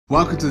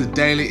Welcome to the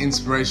Daily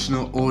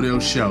Inspirational Audio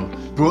Show,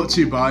 brought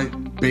to you by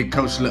Big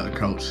Coach Little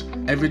Coach.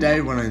 Every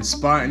day we want to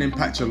inspire and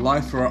impact your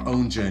life through our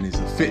own journeys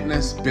of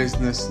fitness,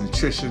 business,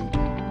 nutrition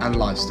and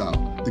lifestyle.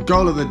 The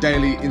goal of the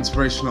Daily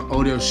Inspirational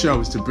Audio Show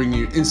is to bring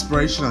you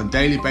inspiration on a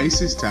daily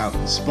basis to help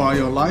inspire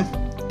your life,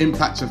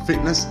 impact your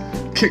fitness,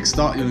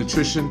 kickstart your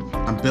nutrition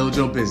and build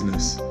your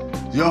business.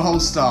 Your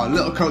host star,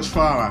 Little Coach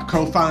Farah,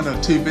 co-founder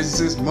of 2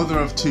 businesses, mother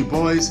of 2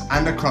 boys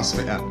and a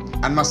CrossFitter.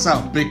 And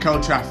myself, Big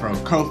Coach Afro,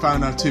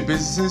 co-founder of 2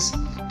 businesses,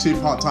 2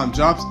 part-time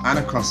jobs and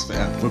a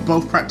CrossFitter. We're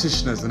both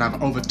practitioners and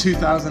have over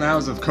 2,000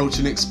 hours of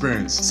coaching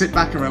experience. Sit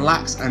back and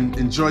relax and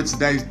enjoy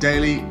today's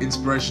Daily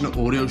Inspirational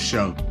Audio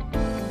Show.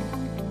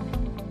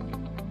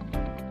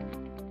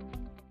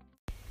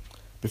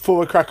 Before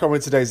we crack on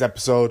with today's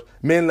episode,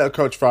 me and Little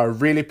Coach Farah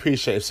really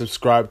appreciate if you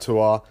subscribe to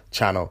our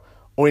channel.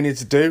 All you need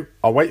to do,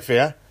 I'll wait for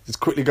you, just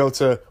quickly go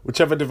to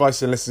whichever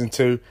device you're listening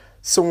to.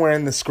 Somewhere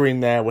in the screen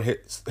there will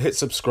hit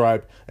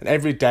subscribe, and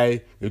every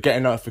day you'll get a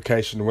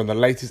notification when the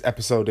latest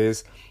episode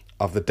is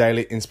of the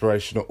Daily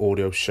Inspirational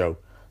Audio Show.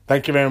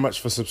 Thank you very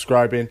much for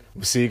subscribing.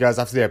 We'll see you guys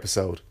after the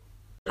episode.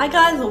 Hi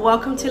guys, and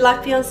welcome to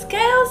Life Beyond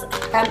Scales.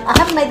 I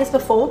haven't made this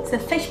before. It's a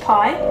fish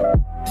pie.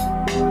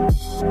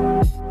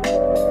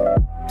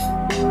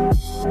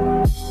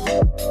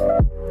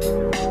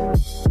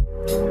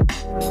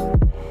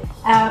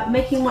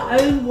 Making my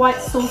own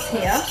white sauce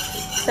here.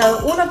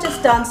 So all I've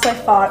just done so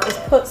far is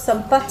put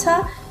some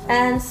butter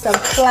and some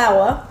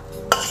flour.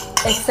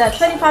 It's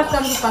 25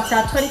 grams of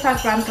butter,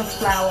 25 grams of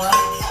flour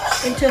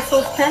into a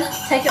saucepan.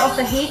 Take it off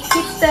the heat,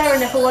 keep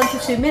stirring it for 1 to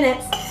 2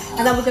 minutes,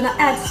 and then we're going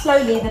to add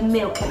slowly the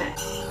milk in it.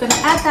 We're going to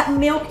add that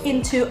milk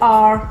into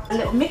our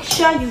little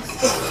mixture. It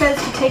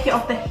says to take it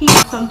off the heat,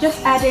 so I'm just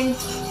adding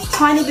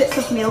tiny bits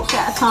of milk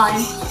at a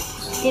time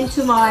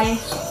into my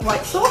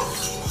white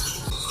sauce.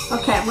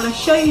 Okay, I'm going to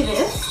show you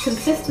this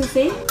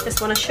consistency. Just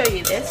want to show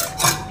you this.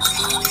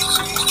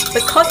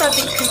 Because I've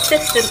been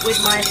consistent with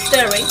my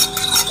stirring,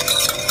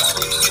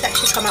 that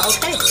should come out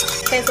okay.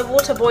 Here's the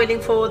water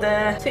boiling for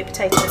the sweet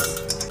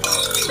potatoes.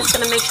 Just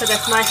going to make sure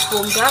that's nice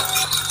warmed up.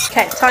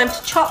 Okay, time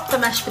to chop the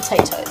mashed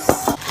potatoes.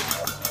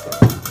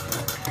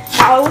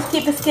 Now I always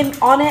keep the skin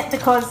on it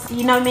because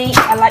you know me,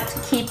 I like to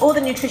keep all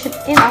the nutrition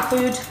in our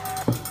food. So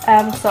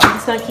I'm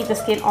just going to keep the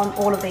skin on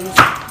all of these.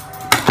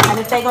 And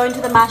if they go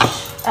into the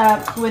mash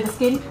with the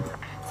skin,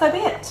 so be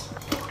it.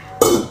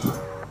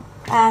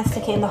 And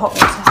stick it in the hot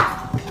water.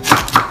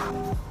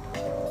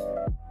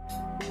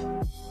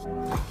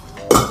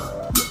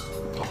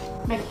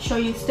 Make sure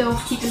you still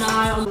keep an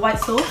eye on the white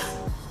sauce.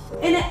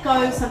 In it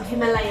goes some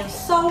Himalayan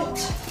salt,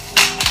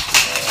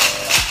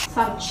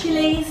 some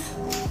chilies.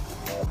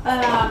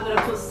 I'm going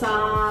to put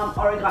some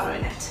oregano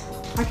in it.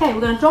 Okay,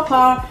 we're going to drop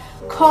our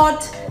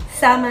cod,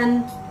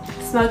 salmon,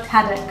 smoked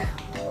haddock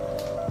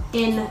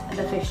in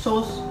the fish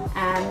sauce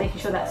and making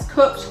sure that's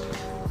cooked.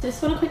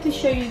 Just want to quickly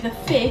show you the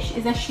fish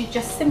is actually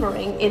just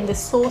simmering in the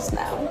sauce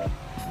now.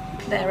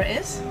 There it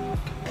is.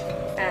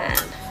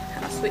 And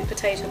our sweet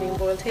potato being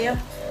boiled here.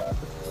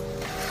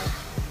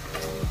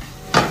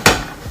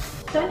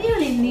 Don't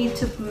really need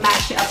to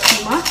mash it up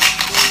too much.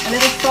 A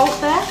little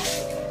salt there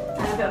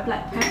and a bit of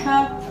black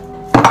pepper.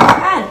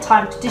 And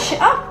time to dish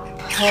it up.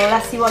 Well,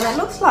 let's see what that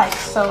looks like.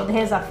 So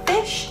here's our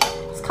fish.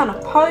 It's kind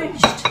of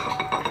poached.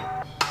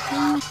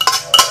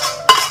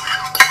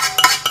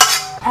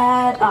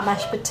 Add our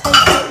mashed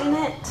potato in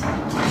it.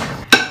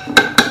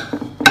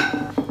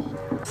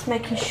 Just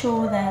making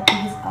sure that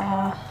these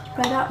are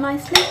spread out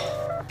nicely.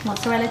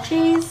 Mozzarella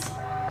cheese.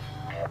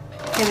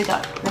 Here we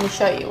go. Let me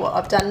show you what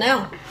I've done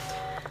now.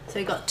 So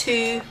we've got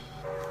 2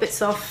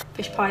 bits of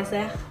fish pies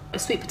there. A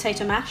sweet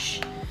potato mash.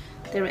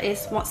 There it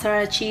is.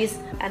 Mozzarella cheese.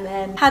 And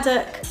then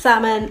haddock,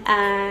 salmon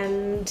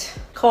and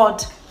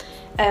cod.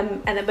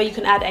 But you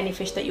can add any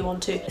fish that you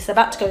want to. It's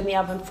about to go in the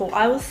oven for,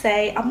 I will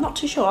say, I'm not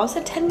too sure, I'll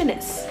say 10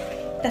 minutes.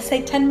 Let's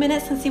say 10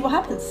 minutes and see what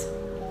happens.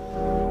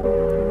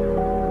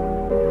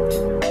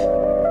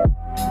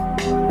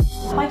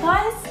 Hi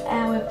guys,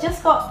 and we've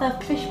just got the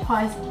fish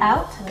pies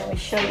out, and let me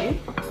show you.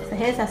 So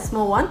here's a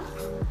small one.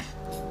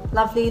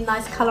 Lovely,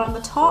 nice colour on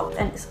the top,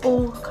 and it's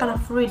all kind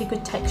of really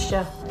good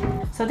texture.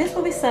 So this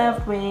will be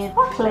served with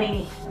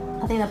broccoli.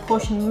 I think the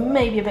portion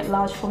may be a bit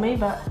large for me,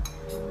 but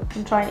I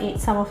can try and eat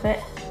some of it.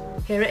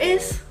 Here it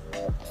is,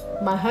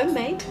 my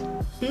homemade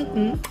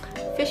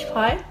fish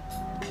pie.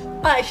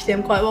 I actually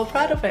am quite well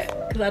proud of it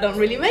because I don't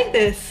really make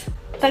this.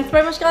 Thanks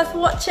very much guys for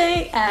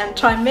watching, and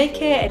try and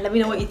make it and let me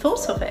know what you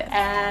thought of it.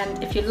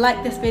 And if you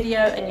like this video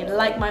and you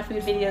like my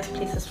food videos,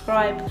 please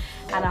subscribe,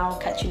 and I'll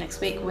catch you next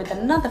week with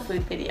another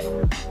food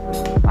video.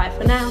 Bye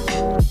for now.